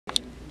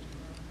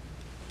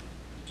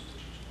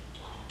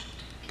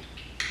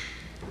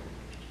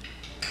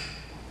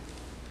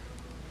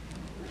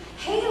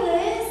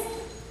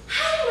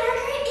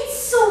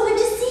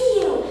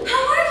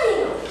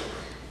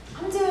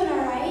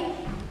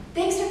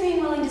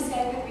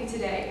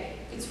today.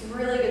 It's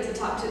really good to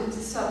talk to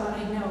someone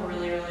I know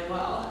really, really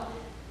well,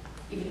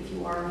 even if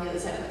you are on the other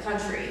side of the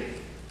country.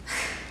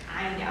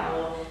 I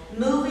know,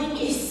 moving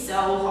is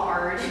so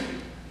hard.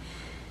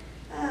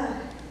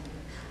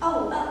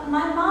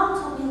 My mom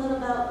told me a little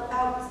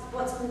about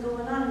what's been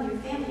going on in your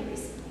family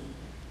recently.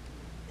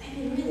 I've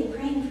been really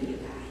praying for you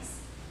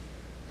guys.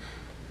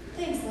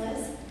 Thanks,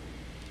 Liz.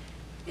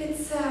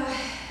 It's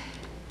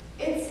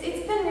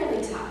been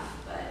really tough,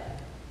 but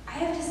I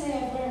have to say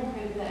I've learned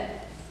quite a bit.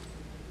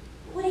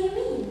 What do you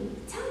mean?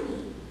 Tell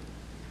me.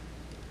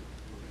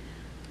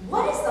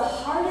 What is the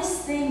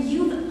hardest thing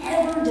you've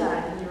ever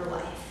done in your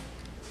life?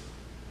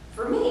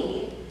 For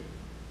me,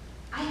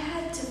 I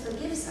had to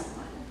forgive someone.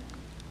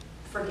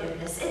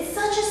 Forgiveness. It's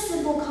such a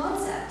simple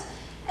concept,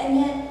 and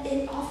yet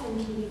it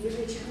often can be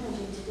very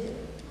challenging to do.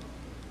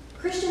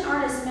 Christian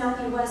artist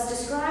Matthew West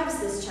describes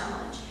this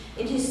challenge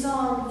in his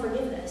song,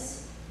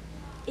 Forgiveness.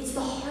 It's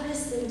the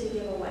hardest thing to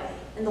give away,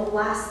 and the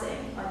last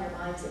thing on your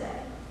mind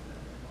today.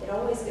 It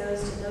always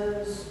goes to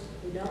those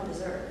who don't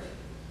deserve.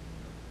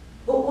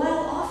 But while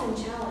often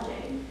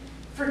challenging,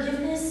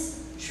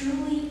 forgiveness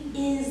truly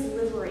is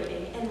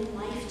liberating and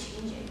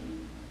life-changing.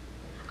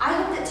 I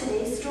hope that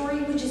today's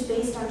story, which is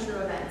based on true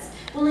events,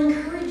 will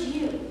encourage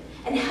you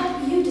and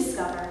help you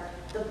discover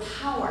the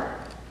power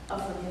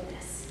of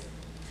forgiveness.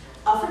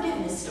 A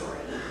Forgiveness Story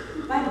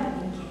by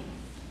Martin King.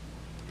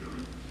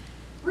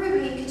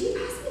 Ruby, could you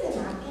pass me the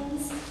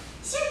napkins?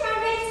 Sure,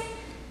 Margaret.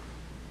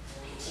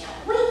 I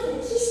can't wait for the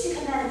quiche to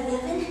come out of the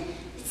oven.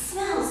 It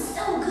smells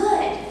so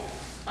good.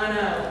 I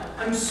know.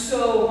 I'm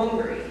so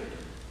hungry.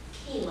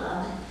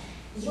 Caleb,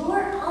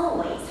 you're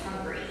always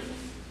hungry.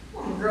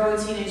 Well, I'm a growing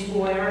teenage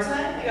boy, aren't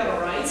I? I got a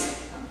right.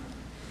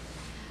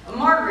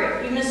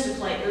 Margaret, you missed a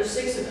plate. There's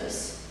 6 of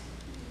us.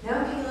 No,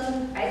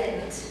 Caleb, I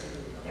didn't.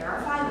 There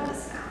are 5 of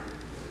us now.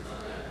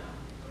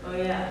 Oh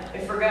yeah, I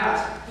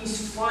forgot.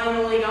 He's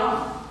finally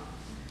gone.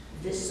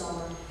 This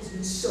summer has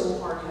been so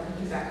hard having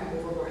him back home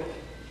over break.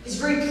 His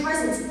very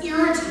presence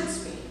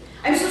irritates me.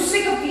 I'm so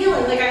sick of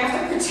feeling like I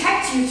have to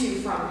protect you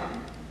two from him.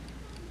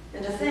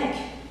 And to think,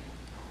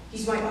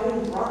 he's my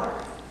own brother.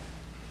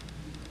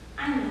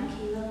 I know,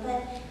 Caleb,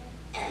 but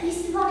at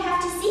least we won't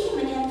have to see him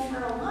again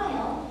for a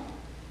while.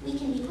 We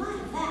can be glad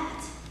of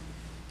that.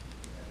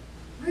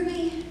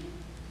 Ruby,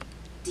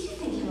 do you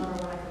think he'll ever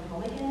want to come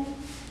home again?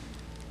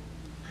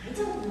 I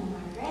don't know,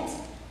 Margaret.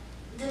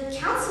 The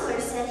counselor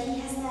said he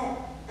has that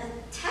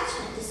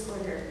attachment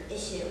disorder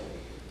issue.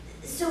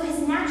 So his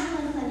natural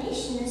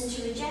inclination is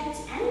to reject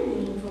any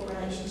meaningful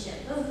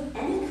relationship of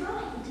any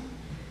kind.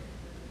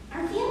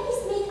 Our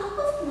family's made up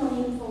of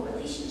meaningful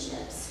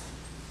relationships.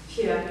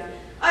 Yeah,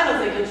 I don't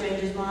think he'll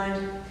change his mind.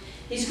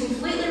 He's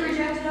completely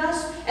rejected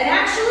us, and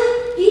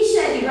actually, he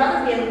said he'd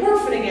rather be an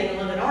orphan again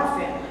than live in our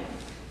family.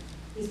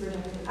 He's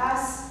rejected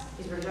us,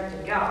 he's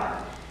rejected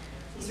God.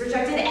 He's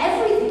rejected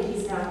everything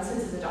he's done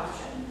since his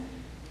adoption.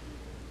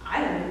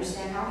 I don't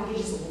understand how he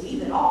could just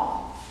leave it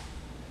all.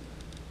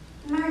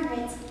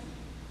 Margaret,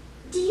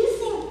 do you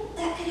think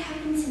that could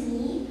happen to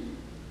me?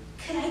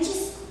 Could I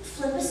just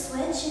flip a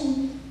switch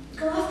and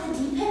go off the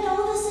deep end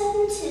all of a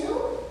sudden too?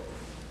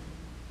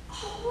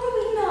 Oh,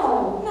 Ruby, no,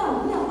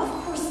 of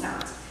course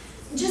not.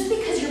 Just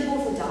because you're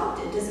both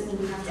adopted doesn't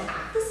mean you have to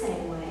act the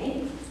same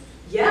way.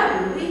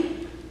 Yeah,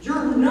 Ruby,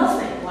 you're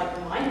nothing like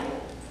Michael.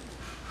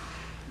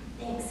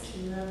 Thanks,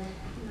 Caleb,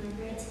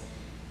 Margaret.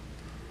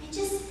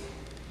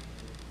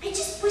 I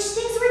just wish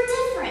things were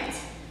different.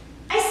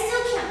 I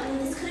still can't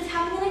believe this could have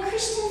happened in a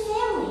Christian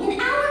family,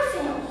 in our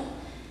family.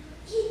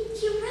 He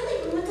really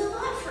ruined a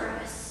lot for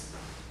us.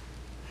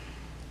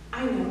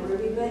 I know,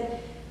 Ruby, but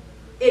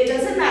it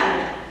doesn't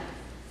matter now.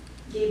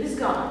 Gabe is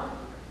gone.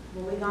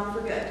 We'll be gone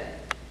for good.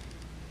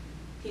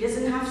 He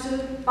doesn't have to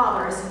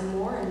bother us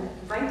anymore, and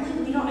frankly,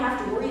 we don't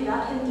have to worry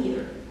about him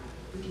either.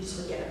 We can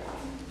just forget about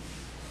him.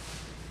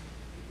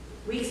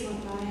 Weeks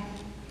went by.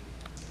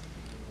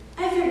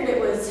 I figured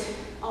it was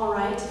all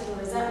right to feel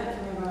resentment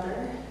from my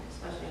brother,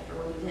 especially after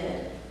what he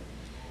did.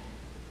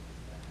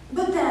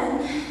 But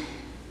then,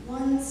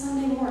 one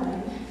Sunday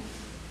morning,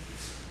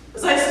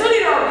 as I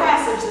studied our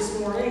passage this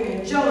morning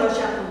in Jonah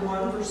chapter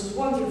 1, verses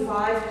 1 through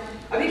 5,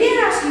 I began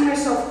asking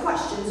myself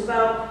questions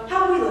about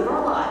how we live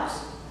our lives.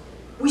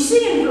 We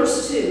see in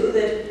verse 2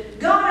 that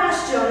God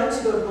asked Jonah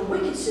to go to the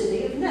wicked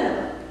city of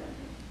Nineveh.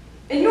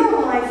 In your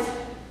life,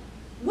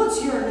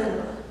 what's your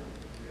Nineveh?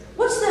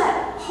 What's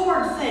that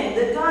hard thing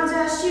that God's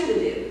asked you to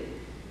do?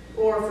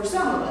 Or for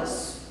some of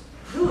us,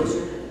 who is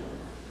your Nineveh?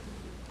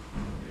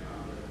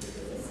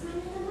 Is my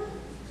Nineveh?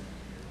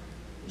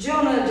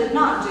 Jonah did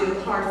not do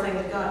the hard thing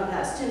that God had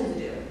asked him to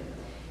do.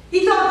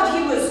 He thought that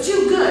he was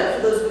too good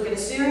for those wicked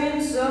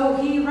Assyrians, so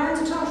he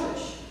ran to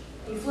Tarshish.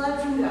 He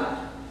fled from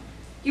God.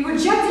 He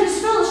rejected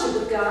his fellowship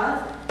with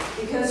God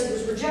because he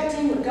was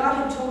rejecting what God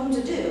had told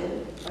him to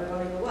do by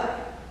running away.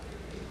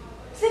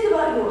 Think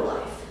about your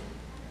life.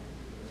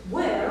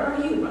 Where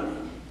are you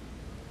running?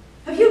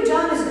 Have you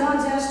done as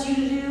God's asked you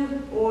to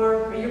do,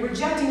 or are you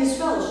rejecting his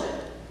fellowship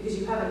because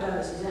you haven't done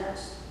as he's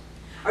asked?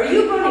 Are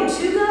you running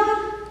to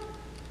God,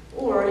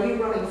 or are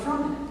you running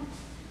from him?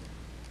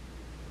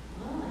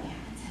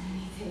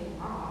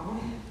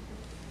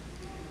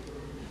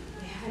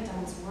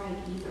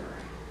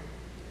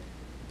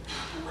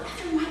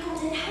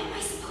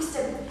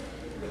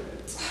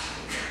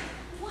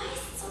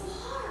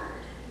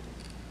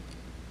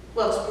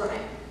 Let's pray.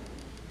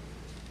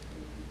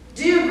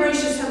 Dear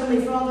gracious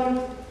Heavenly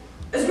Father,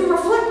 as we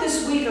reflect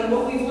this week on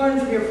what we've learned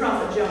from your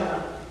prophet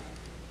Jonah,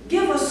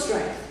 give us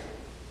strength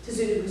to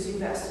do as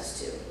you've asked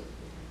us to.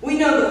 We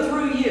know that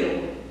through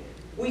you,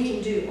 we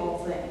can do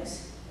all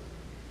things.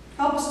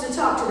 Help us to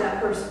talk to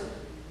that person.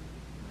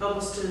 Help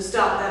us to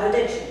stop that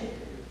addiction.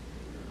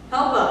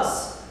 Help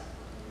us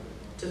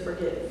to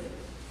forgive.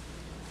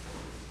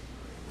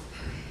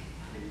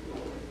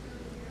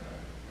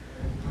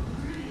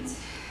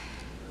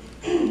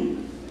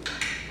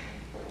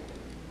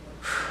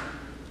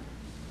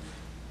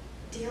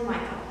 Dear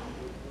Michael,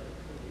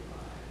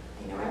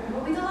 I know I'm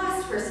probably the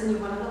last person you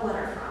wanted a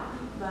letter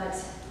from, but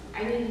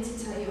I needed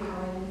to tell you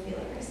how I've been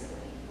feeling recently.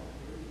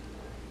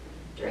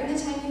 During the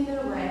time you've been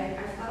away,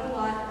 I've thought a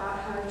lot about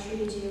how I've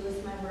treated you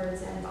with my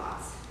words and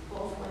thoughts,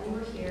 both when you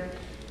were here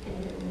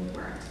and even when you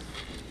weren't.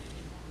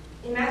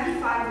 In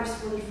Matthew 5, verse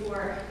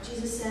 44,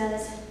 Jesus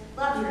says,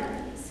 "Love your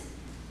enemies,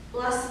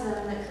 bless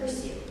them that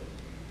curse you,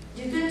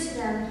 do good to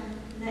them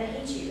that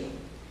hate you,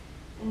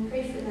 and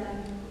pray for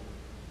them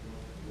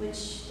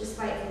which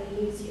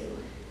despitefully use you."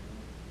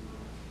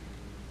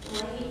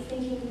 While I hate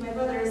thinking my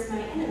brother is my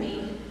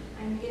enemy,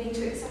 I'm beginning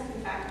to accept the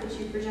fact that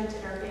you've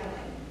rejected our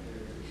family.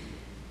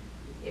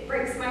 It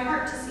breaks my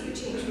heart to see you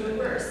change for the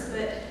worse,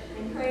 but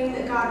I'm praying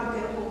that God will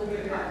get a hold of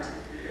your heart.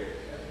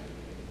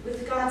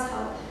 With God's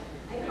help,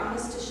 I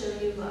promise to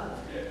show you love,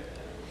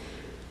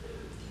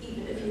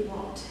 even if you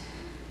won't.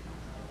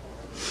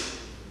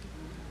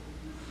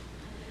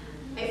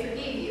 I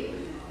forgave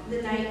you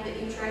the night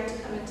that you tried to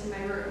come into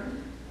my room.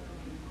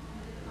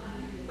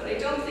 But I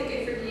don't think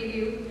I forgave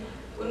you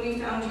when we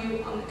found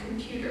you on the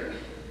computer,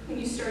 when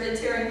you started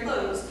tearing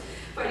clothes,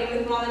 fighting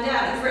with Mom and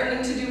Dad, and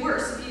threatening to do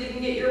worse if you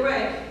didn't get your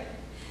way.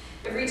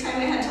 Every time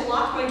I had to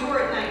lock my door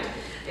at night,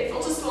 I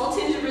felt a small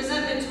tinge of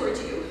resentment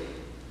towards you.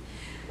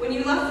 When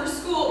you left for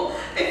school,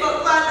 I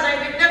felt glad that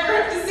I would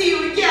never have to see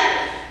you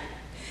again.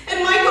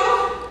 And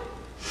Michael,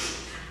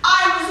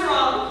 I was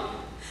wrong.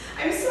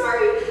 I'm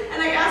sorry,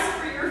 and I ask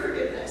for your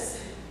forgiveness.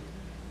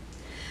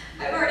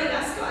 I've already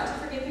asked God to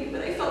forgive me,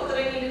 but I felt that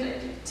I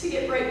needed to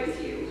get right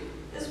with you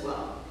as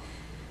well,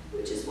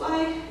 which is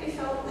why I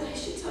felt that I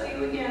should tell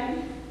you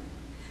again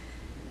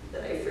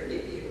that I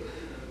forgive you.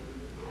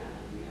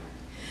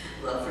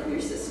 Love from your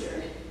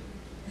sister,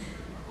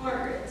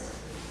 Margaret.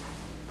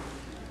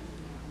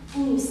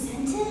 And you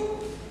sent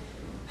it?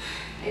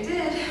 I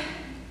did.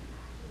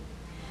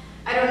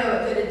 I don't know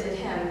what good it did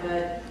him,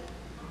 but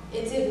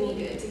it did me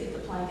good to get the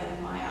plank out of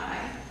my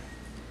eye.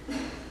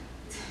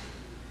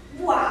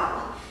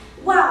 Wow.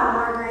 Wow,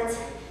 Margaret.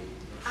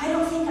 I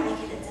don't think I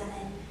could have done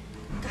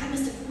it. God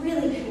must have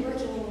really been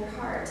working in your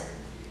heart.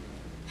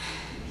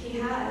 He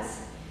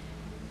has.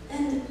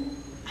 And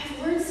I've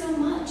learned so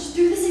much.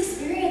 Through this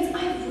experience,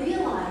 I've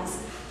realized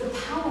the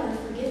power of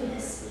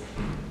forgiveness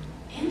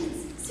and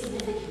its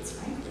significance,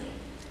 frankly.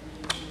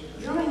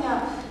 Growing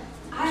up,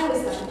 I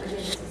always thought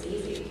forgiveness was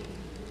easy.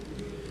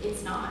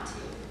 It's not.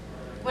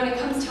 When it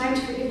comes time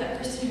to forgive that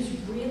person who's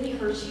really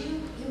hurt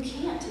you, you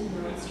can't in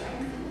your own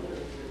strength.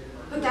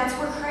 But that's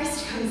where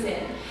Christ comes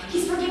in.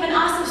 He's forgiven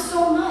us of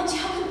so much.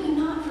 How could we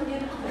not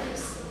forgive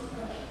others?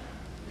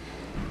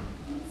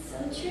 It's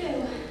so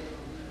true.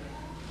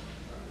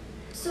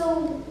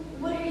 So,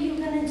 what are you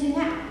going to do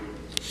now?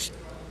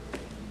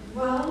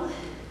 Well,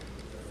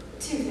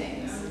 two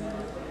things.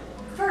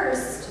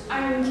 First,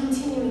 I'm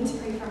continuing to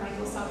pray for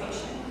Michael's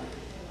salvation,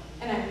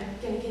 and I'm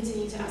going to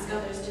continue to ask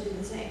others to do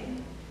the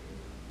same.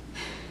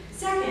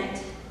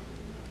 Second,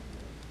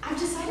 I've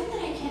decided that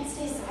I can't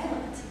stay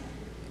silent.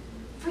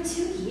 For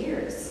 2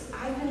 years,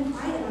 I've been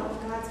quiet about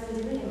what God's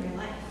been doing in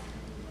my life.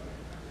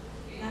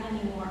 Not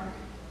anymore.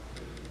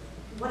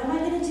 What am I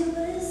going to do,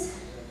 Liz?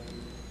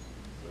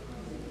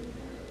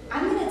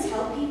 I'm going to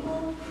tell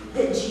people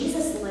that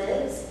Jesus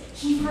lives,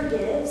 He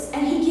forgives,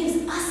 and He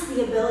gives us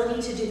the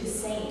ability to do the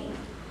same.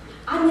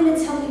 I'm going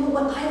to tell people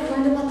what I've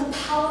learned about the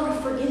power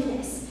of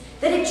forgiveness,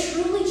 that it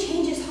truly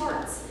changes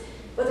hearts,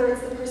 whether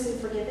it's the person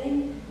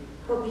forgiving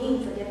or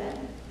being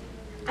forgiven.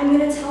 I'm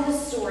going to tell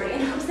this story in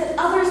hopes that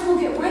others will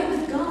get right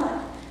with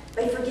God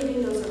by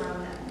forgiving those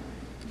around them.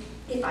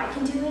 If I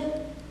can do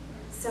it,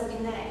 so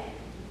can they.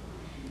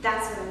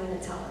 That's what I'm going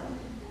to tell them.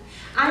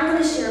 I'm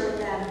going to share with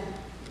them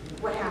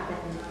what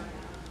happened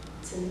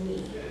to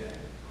me,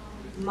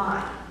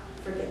 my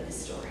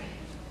forgiveness story.